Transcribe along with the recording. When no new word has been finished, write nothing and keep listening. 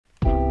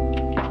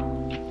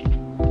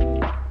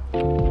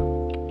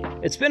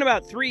It's been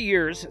about 3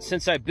 years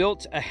since I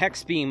built a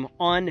HEXBEAM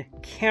on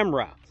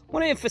camera. I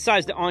want to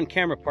emphasize the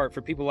on-camera part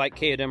for people like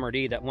Kay at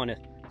MRD that want to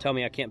tell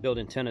me I can't build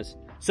antennas.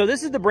 So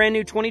this is the brand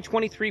new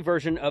 2023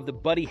 version of the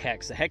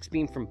Buddihex, the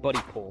HEXBEAM from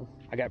Buddipole.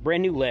 I got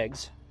brand new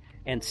legs,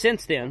 and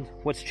since then,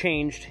 what's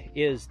changed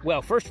is,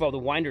 well, first of all, the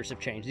winders have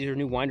changed. These are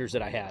new winders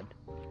that I had.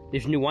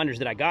 These are new winders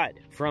that I got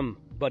from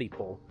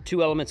Buddipole.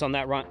 2 elements on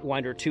that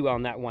winder, 2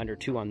 on that winder,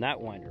 2 on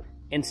that winder.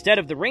 Instead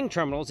of the ring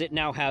terminals, it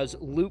now has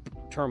loop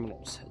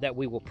terminals that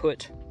we will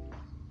put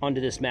onto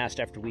this mast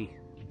after we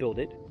build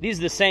it. These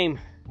are the same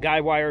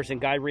guy wires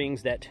and guy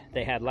rings that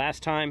they had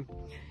last time.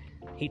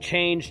 He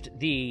changed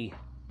the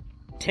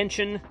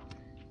tension,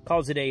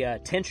 calls it a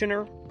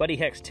tensioner,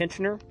 Buddihex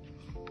tensioner.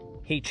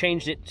 He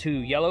changed it to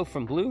yellow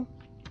from blue,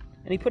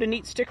 and he put a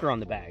neat sticker on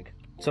the bag.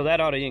 So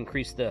that ought to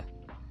increase the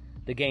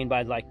gain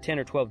by like 10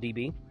 or 12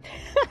 dB.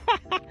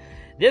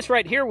 This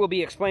right here will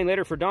be explained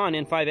later for Don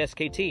N5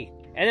 SKT.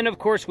 And then, of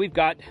course, we've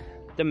got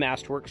the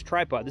Mastworks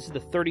tripod. This is the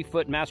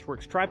 30-foot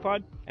Mastworks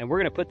tripod, and we're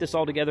going to put this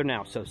all together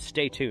now, so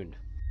stay tuned.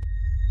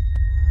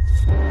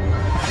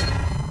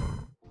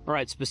 All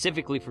right,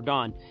 specifically for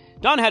Don.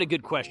 Don had a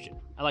good question.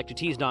 I like to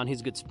tease Don.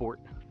 He's a good sport.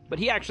 But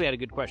he actually had a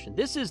good question.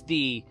 This is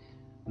the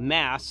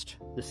mast,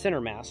 the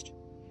center mast,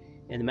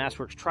 in the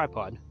Mastworks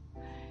tripod.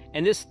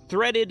 And this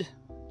threaded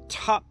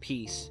top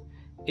piece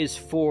is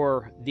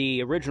for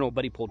the original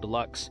Buddipole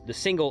Deluxe, the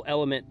single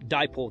element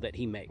dipole that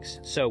he makes.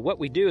 So what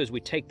we do is we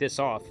take this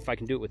off, if I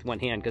can do it with one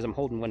hand, because I'm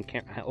holding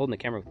the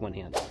camera with one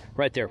hand.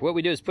 Right there. What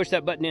we do is push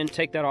that button in,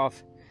 take that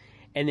off,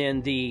 and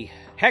then the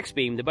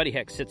HEXBEAM, the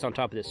Buddihex, sits on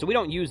top of this. So we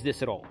don't use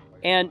this at all.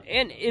 And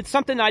it's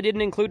something I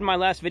didn't include in my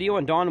last video,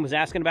 and Don was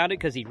asking about it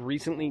because he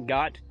recently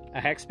got a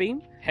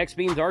HEXBEAM.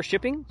 HEXBEAMs are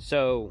shipping,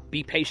 so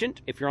be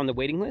patient if you're on the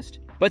waiting list.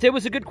 But it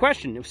was a good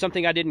question. It was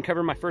something I didn't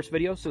cover in my first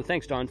video, so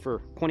thanks, Don, for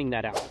pointing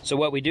that out. So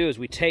what we do is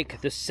we take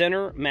the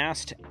center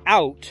mast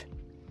out.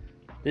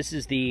 This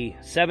is the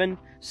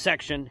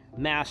 7-section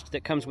mast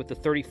that comes with the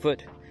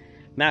 30-foot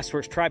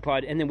Mastworks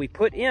tripod, and then we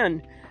put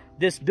in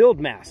this build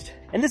mast.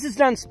 And this is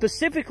done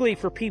specifically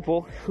for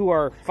people who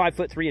are 5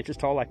 foot 3 inches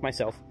tall, like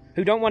myself,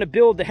 who don't want to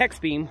build the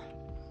HEXBEAM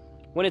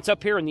when it's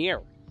up here in the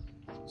air.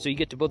 So you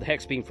get to build the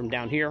HEXBEAM from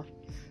down here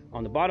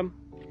on the bottom,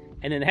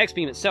 and then the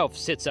HEXBEAM itself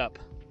sits up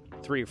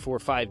 3 or 4 or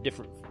 5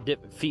 different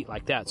feet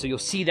like that. So you'll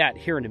see that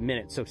here in a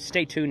minute. So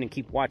stay tuned and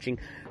keep watching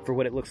for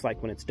what it looks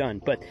like when it's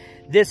done. But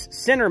this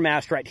center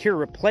mast right here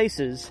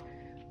replaces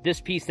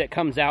this piece that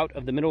comes out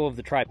of the middle of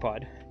the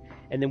tripod,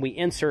 and then we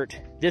insert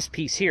this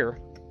piece here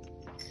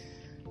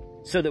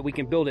so that we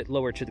can build it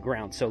lower to the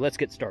ground. So let's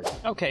get started.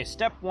 Okay,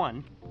 step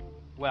 1,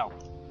 well,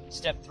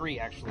 step 3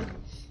 actually,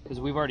 because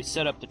we've already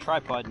set up the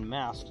tripod and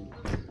mast. And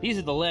these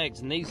are the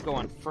legs, and these go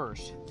on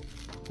first.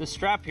 This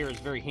strap here is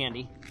very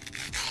handy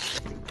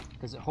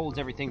because it holds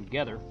everything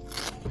together.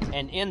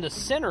 And in the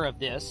center of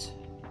this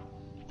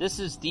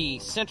is the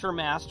center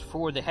mast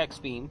for the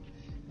HEXBEAM,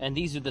 and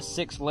these are the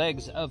 6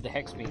 legs of the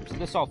HEXBEAM. So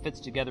this all fits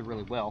together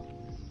really well.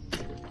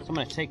 So I'm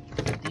going to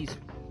take these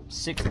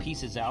 6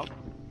 pieces out,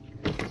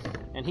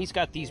 and he's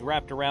got these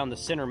wrapped around the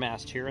center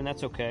mast here, and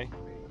that's okay.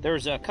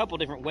 There's a couple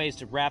different ways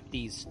to wrap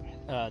these.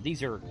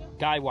 These are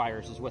guy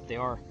wires is what they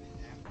are,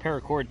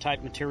 paracord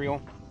type material.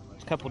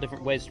 There's a couple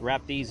different ways to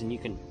wrap these, and you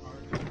can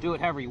do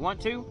it however you want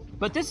to.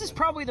 But this is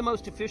probably the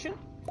most efficient.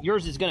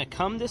 Yours is going to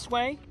come this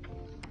way,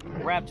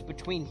 wrapped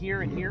between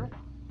here and here.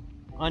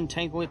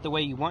 Untangle it the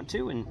way you want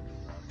to, and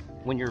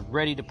when you're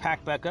ready to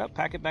pack back up,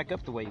 pack it back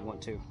up the way you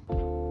want to.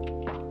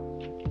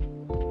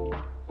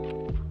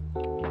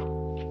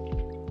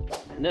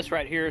 And this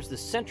right here is the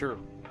center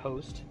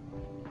post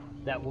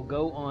that will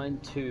go on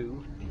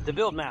to the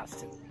build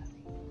mast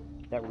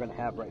that we're going to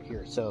have right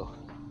here. So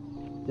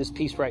this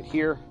piece right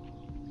here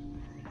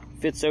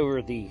fits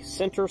over the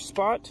center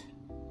spot.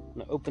 I'm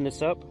going to open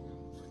this up,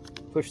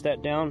 push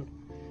that down,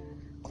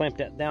 clamp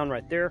that down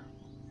right there,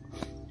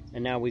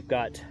 and now we've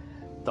got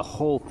the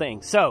whole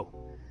thing. So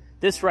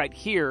this right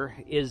here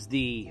is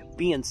the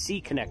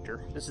BNC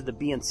connector. This is the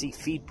BNC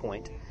feed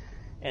point,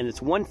 and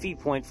it's 1 feed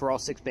point for all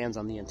 6 bands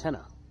on the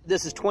antenna.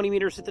 This is 20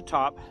 meters at the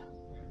top.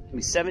 It'll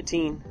be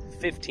 17,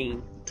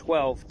 15,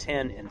 12,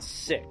 10, and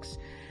 6.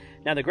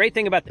 Now the great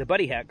thing about the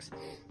Buddihex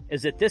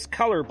is that this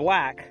color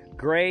black,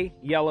 gray,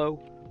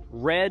 yellow,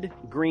 red,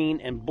 green,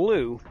 and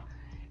blue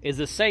is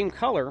the same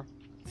color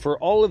for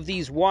all of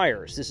these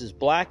wires. This is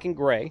black and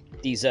gray.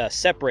 These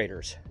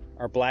separators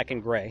are black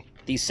and gray.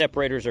 These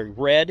separators are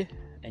red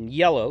and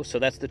yellow, so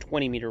that's the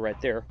 20 meter right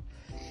there.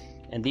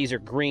 And these are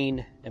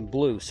green and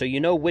blue, so you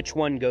know which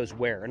one goes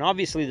where. And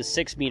obviously the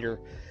 6 meter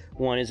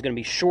one is going to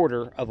be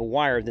shorter of a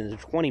wire than the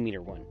 20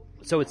 meter one.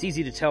 So it's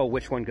easy to tell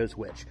which one goes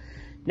which.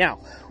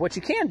 Now, what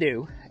you can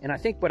do, and I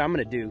think what I'm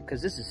going to do,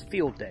 because this is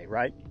field day,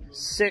 right?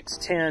 6,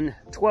 10,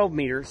 12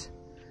 meters,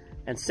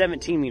 and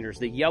 17 meters.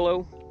 The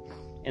yellow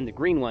and the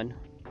green one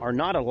are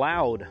not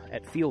allowed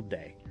at field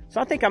day.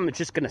 So I think I'm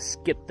just going to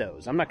skip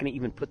those. I'm not going to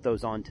even put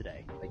those on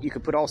today. You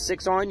could put all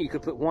 6 on, you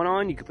could put 1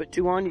 on, you could put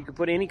 2 on, you could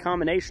put any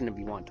combination if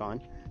you want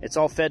on. It's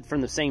all fed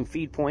from the same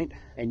feed point,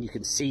 and you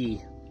can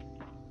see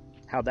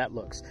how that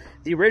looks.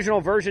 The original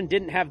version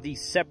didn't have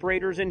these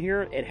separators in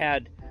here. It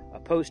had a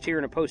post here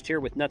and a post here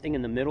with nothing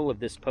in the middle of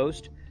this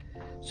post.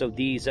 So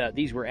these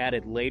were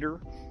added later,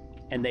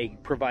 and they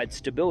provide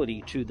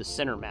stability to the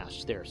center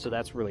mast there. So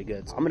that's really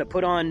good. So I'm gonna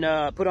put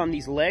on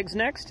these legs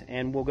next,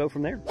 and we'll go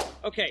from there.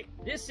 Okay,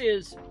 this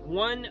is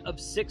one of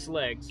 6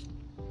 legs,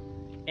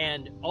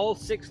 and all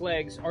 6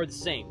 legs are the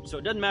same. So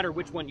it doesn't matter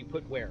which one you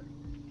put where.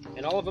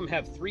 And all of them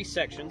have 3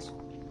 sections.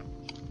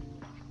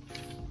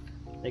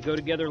 They go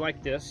together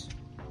like this,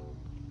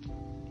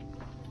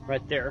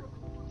 right there.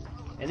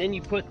 And then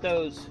you put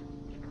those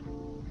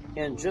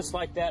in just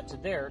like that to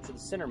there, to the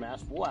center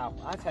mast. Wow,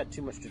 I've had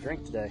too much to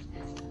drink today.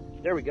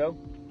 There we go.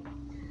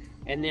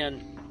 And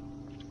then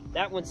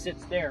that one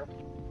sits there,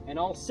 and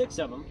all 6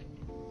 of them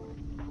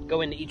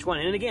go into each one.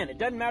 And again, it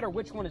doesn't matter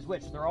which one is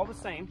which. They're all the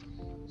same,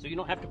 so you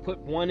don't have to put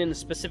one in the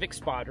specific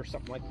spot or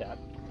something like that.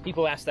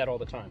 People ask that all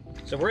the time.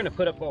 So we're gonna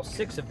put up all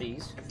 6 of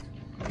these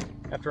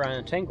after I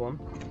untangle them,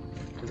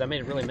 because I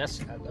made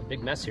a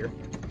big mess here.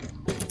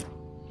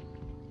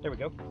 There we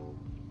go.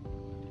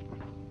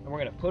 And we're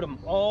gonna put them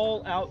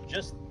all out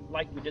just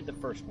like we did the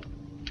first one.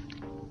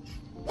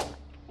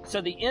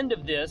 So the end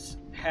of this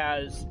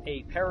has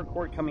a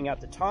paracord coming out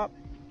the top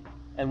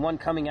and one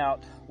coming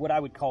out what I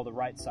would call the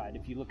right side.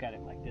 If you look at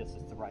it like this,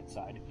 it's the right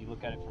side. If you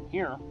look at it from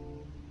here,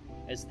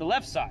 it's the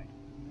left side.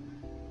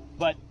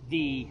 But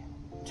the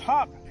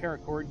top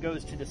paracord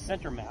goes to the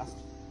center mast.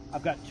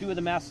 I've got 2 of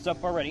the masts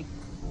up already,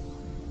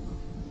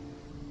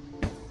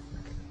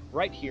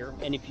 right here.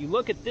 And if you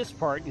look at this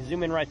part, you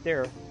zoom in right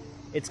there,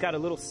 it's got a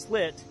little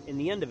slit in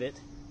the end of it,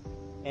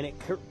 and it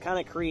kind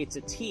of creates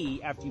a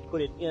T after you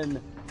put it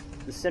in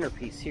the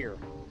centerpiece here.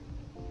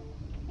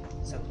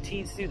 So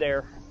T's through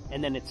there,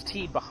 and then it's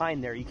T'd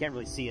behind there. You can't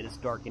really see it, it's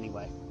dark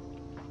anyway.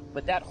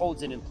 But that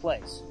holds it in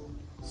place.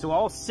 So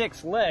all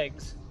 6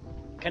 legs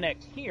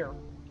connect here,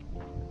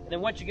 and then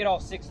once you get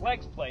all 6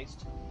 legs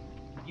placed,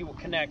 you will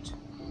connect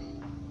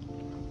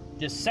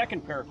this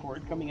second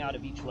paracord coming out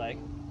of each leg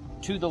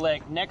to the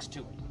leg next to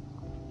it.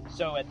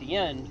 So at the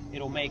end,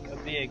 it'll make a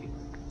big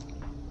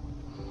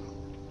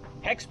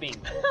hex beam.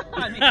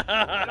 I mean,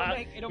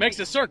 it'll makes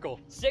a circle.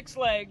 6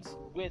 legs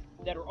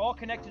that are all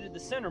connected to the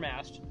center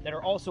mast that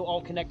are also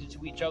all connected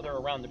to each other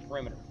around the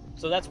perimeter.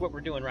 So that's what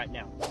we're doing right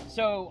now.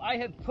 So I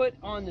have put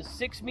on the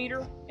 6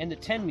 meter and the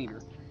 10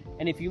 meter.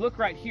 And if you look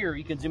right here,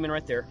 you can zoom in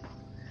right there.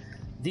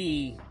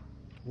 The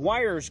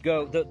wires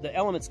go, the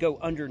elements go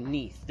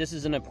underneath. This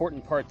is an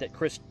important part that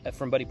Chris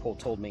from Buddipole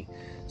told me.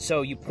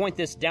 So you point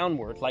this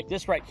downward, like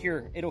this right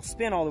here, it'll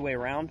spin all the way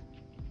around.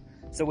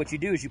 So what you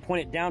do is you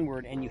point it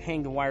downward and you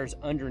hang the wires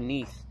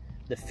underneath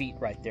the feet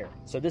right there.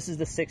 So this is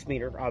the 6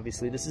 meter,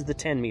 obviously. This is the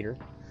 10 meter.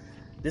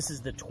 This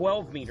is the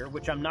 12 meter,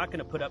 which I'm not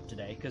gonna put up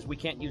today because we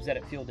can't use that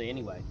at field day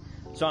anyway.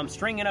 So I'm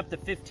stringing up the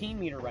 15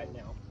 meter right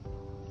now.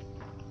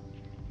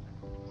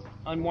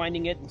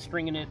 Unwinding it and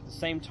stringing it at the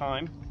same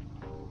time.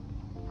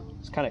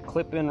 Just kind of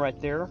clip in right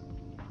there.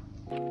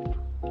 And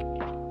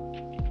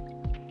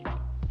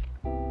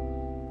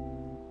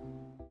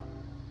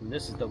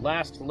this is the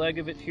last leg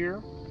of it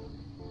here.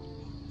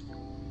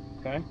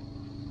 Okay.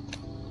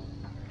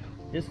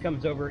 This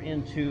comes over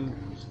into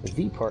the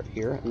V part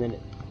here, and then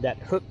that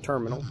hook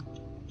terminal.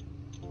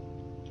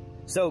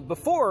 So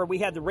before, we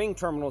had the ring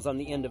terminals on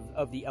the end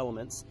of the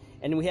elements,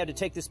 and we had to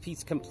take this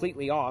piece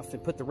completely off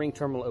and put the ring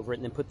terminal over it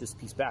and then put this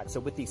piece back. So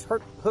with these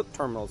hook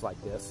terminals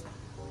like this,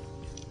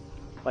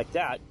 like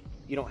that,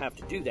 you don't have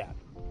to do that.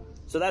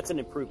 So that's an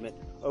improvement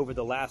over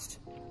the last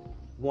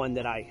one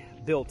that I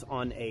built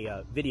on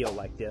a video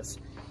like this.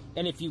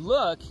 And if you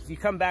look, if you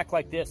come back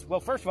like this, well,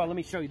 first of all, let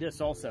me show you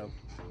this also.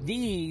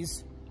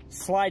 These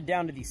slide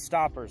down to these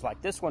stoppers, like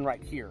this one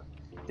right here.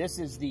 This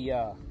is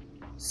the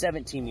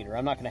 17 meter.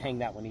 I'm not gonna hang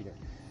that one either.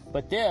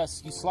 But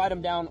this, you slide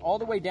them down all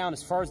the way down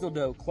as far as they'll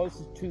go,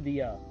 close to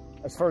the,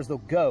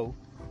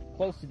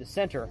 close to the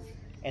center,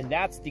 and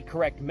that's the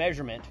correct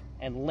measurement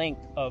and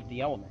length of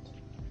the element.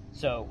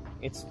 So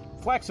it's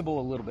flexible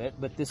a little bit,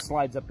 but this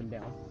slides up and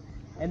down.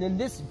 And then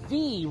this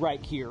V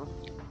right here,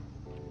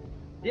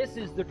 this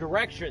is the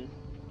direction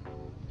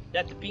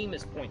that the beam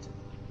is pointed.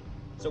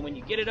 So when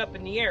you get it up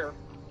in the air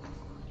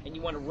and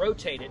you want to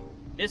rotate it,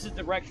 this is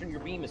the direction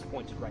your beam is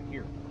pointed right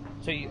here.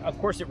 So of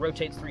course it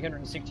rotates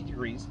 360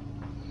 degrees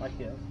like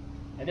this.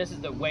 And this is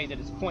the way that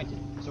it's pointed.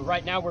 So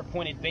right now we're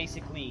pointed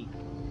basically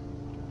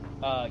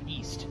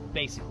east,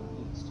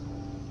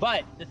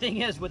 But the thing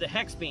is, with a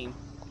hex beam,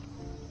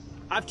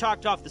 I've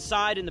talked off the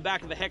side and the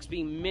back of a hex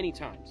beam many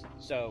times.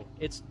 So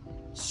it's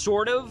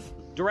sort of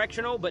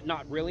directional, but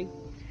not really.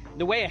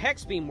 The way a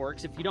hex beam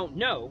works, if you don't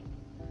know,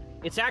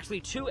 it's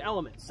actually 2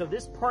 elements. So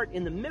this part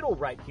in the middle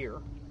right here,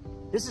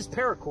 this is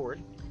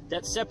paracord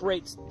that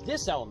separates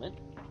this element,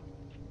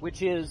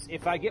 which is,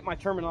 if I get my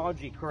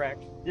terminology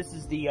correct, this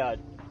is the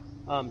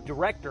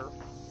director.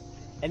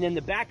 And then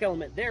the back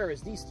element there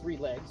is these 3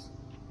 legs,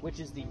 which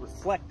is the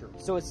reflector.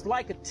 So it's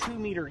like a 2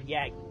 meter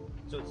Yagi.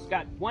 So it's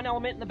got 1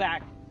 element in the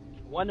back,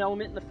 1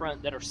 element in the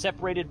front that are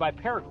separated by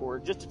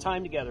paracord just to tie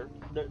them together.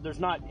 There's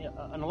not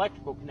an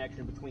electrical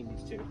connection between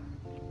these 2.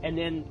 And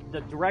then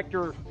the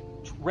director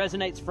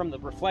resonates from the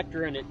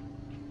reflector and it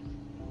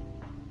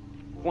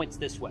points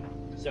this way.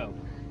 So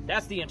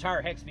that's the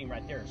entire hex beam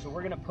right there. So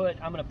I'm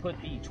gonna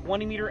put the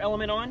 20 meter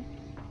element on,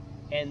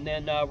 and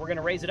then we're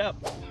gonna raise it up.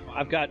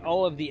 I've got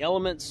all of the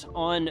elements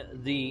on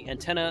the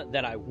antenna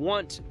that I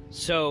want.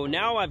 So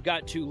now I've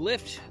got to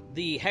lift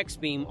the hex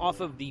beam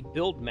off of the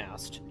build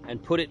mast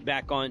and put it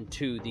back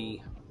onto the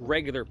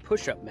regular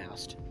push-up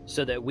mast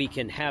so that we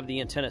can have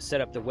the antenna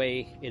set up the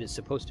way it is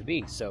supposed to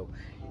be. So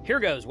here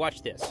goes,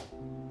 watch this.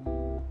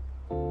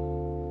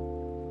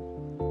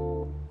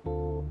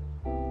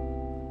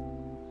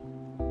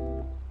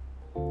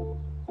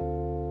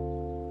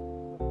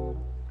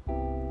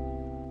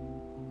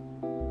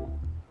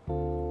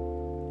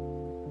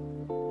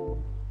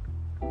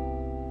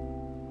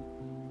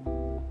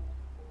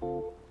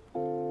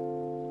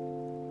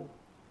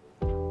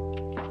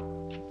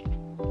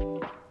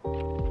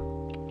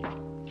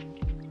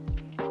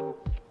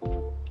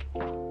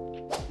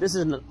 This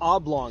is an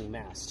oblong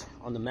mast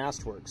on the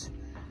Mastworks,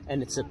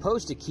 and it's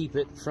supposed to keep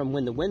it from,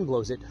 when the wind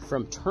blows it,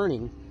 from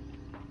turning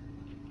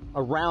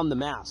around the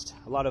mast.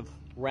 A lot of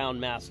round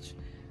masts,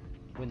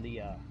 when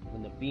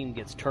the beam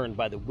gets turned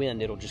by the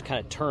wind, it'll just kind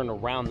of turn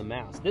around the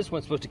mast. This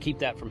one's supposed to keep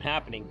that from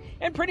happening,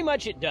 and pretty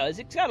much it does.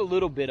 It's got a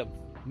little bit of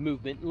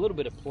movement, a little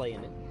bit of play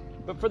in it,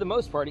 but for the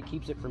most part, it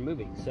keeps it from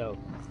moving. So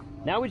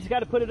now we just got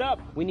to put it up.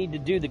 We need to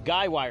do the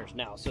guy wires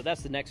now, so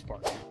that's the next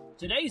part.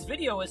 Today's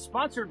video is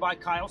sponsored by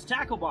Kyle's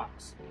Tackle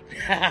Box.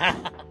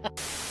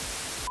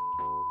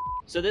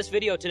 So this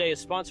video today is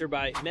sponsored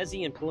by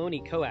Mezzi and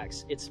Poloni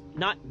coax. It's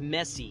not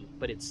messy,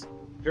 but it's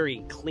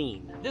very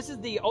clean. This is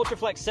the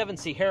Ultraflex 7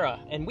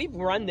 Sahara, and we've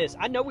run this.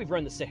 I know we've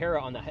run the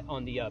Sahara on the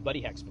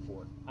Buddihex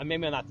before.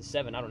 Maybe not the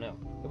 7, I don't know.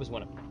 It was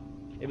one of them.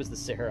 It was the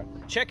Sahara.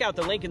 Check out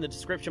the link in the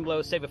description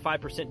below. Save a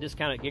 5%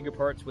 discount at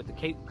Gigaparts with the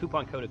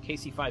coupon code of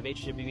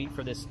KC5HWB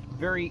for this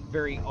very,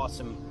 very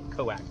awesome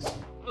coax.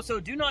 Also,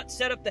 do not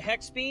set up the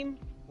hex beam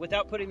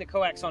without putting the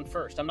coax on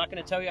first. I'm not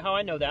going to tell you how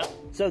I know that.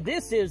 So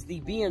this is the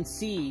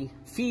BNC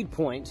feed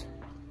point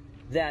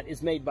that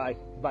is made by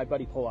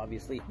Buddipole,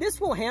 obviously.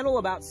 This will handle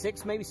about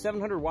 600, maybe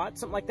 700 watts,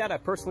 something like that. I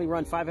personally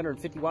run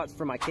 550 watts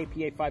for my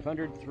KPA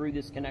 500 through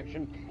this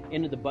connection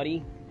into the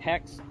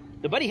Buddihex.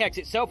 The Buddihex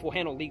itself will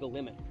handle legal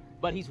limit,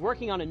 but he's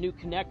working on a new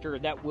connector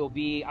that will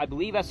be, I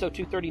believe,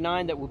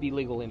 SO239, that will be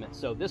legal limit.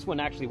 So this one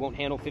actually won't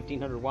handle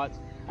 1500 watts.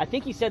 I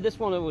think he said this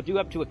one will do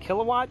up to a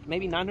kilowatt,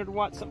 maybe 900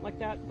 watts, something like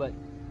that, but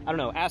I don't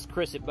know. Ask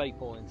Chris at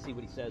Buddipole and see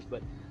what he says,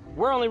 but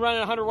we're only running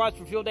 100 watts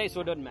for field day,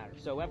 so it doesn't matter.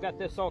 So I've got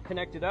this all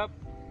connected up,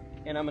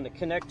 and I'm going to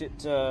connect it,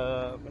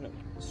 I'm going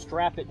to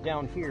strap it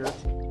down here.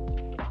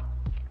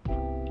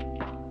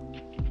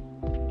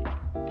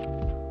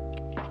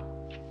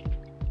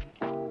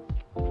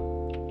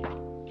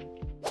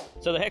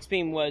 So the hex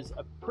beam was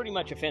pretty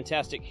much a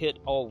fantastic hit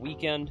all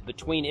weekend.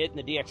 Between it and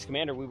the DX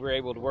Commander, we were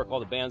able to work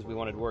all the bands we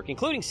wanted to work,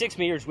 including 6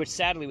 meters, which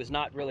sadly was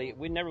not really,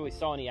 we never really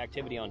saw any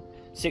activity on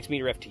 6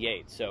 meter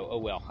FT8, so oh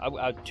well.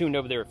 I tuned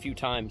over there a few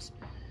times,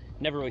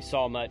 never really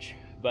saw much,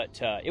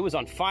 but it was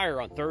on fire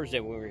on Thursday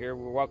when we were here.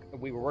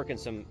 We were working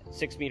some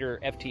 6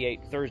 meter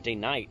FT8 Thursday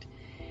night,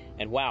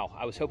 and wow,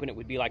 I was hoping it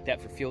would be like that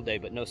for field day,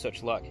 but no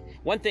such luck.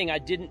 One thing I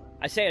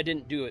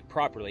didn't do it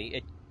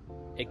properly.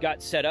 It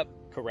got set up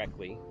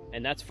correctly,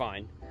 and that's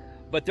fine,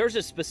 but there's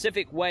a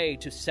specific way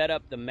to set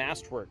up the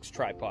Mastworks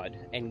tripod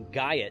and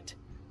guy it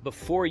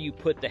before you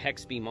put the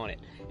hex beam on it.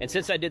 And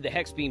since I did the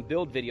hex beam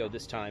build video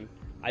this time,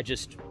 I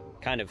just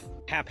kind of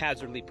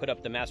haphazardly put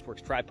up the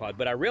Mastworks tripod,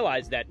 but I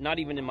realized that not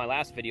even in my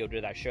last video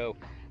did I show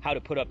how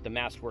to put up the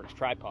Mastworks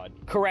tripod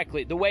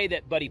correctly, the way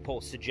that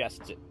Buddipole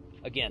suggests it.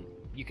 Again,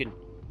 you can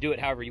do it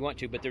however you want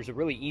to, but there's a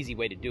really easy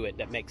way to do it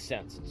that makes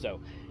sense.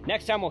 So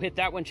next time we'll hit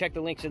that one. Check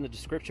the links in the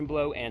description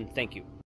below, and thank you.